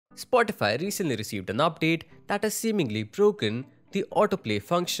Spotify recently received an update that has seemingly broken the autoplay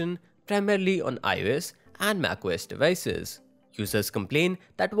function primarily on iOS and macOS devices. Users complain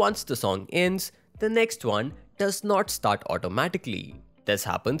that once the song ends, the next one does not start automatically. This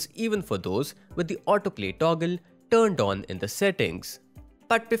happens even for those with the autoplay toggle turned on in the settings.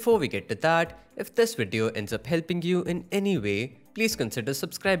 But before we get to that, if this video ends up helping you in any way, please consider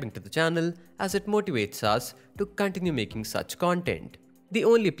subscribing to the channel as it motivates us to continue making such content. The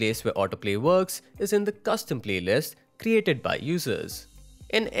only place where autoplay works is in the custom playlist created by users.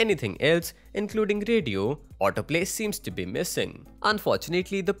 In anything else, including radio, autoplay seems to be missing.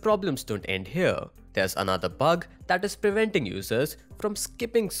 Unfortunately, the problems don't end here. There's another bug that is preventing users from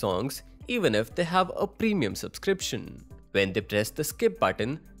skipping songs even if they have a premium subscription. When they press the skip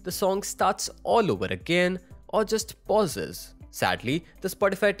button, the song starts all over again or just pauses. Sadly, the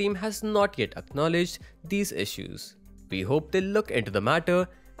Spotify team has not yet acknowledged these issues. We hope they'll look into the matter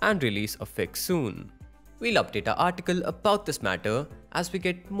and release a fix soon. We'll update our article about this matter as we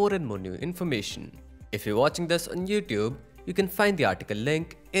get more and more new information. If you're watching this on YouTube, you can find the article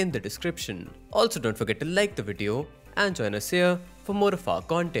link in the description. Also, don't forget to like the video and join us here for more of our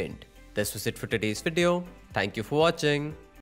content. This was it for today's video. Thank you for watching.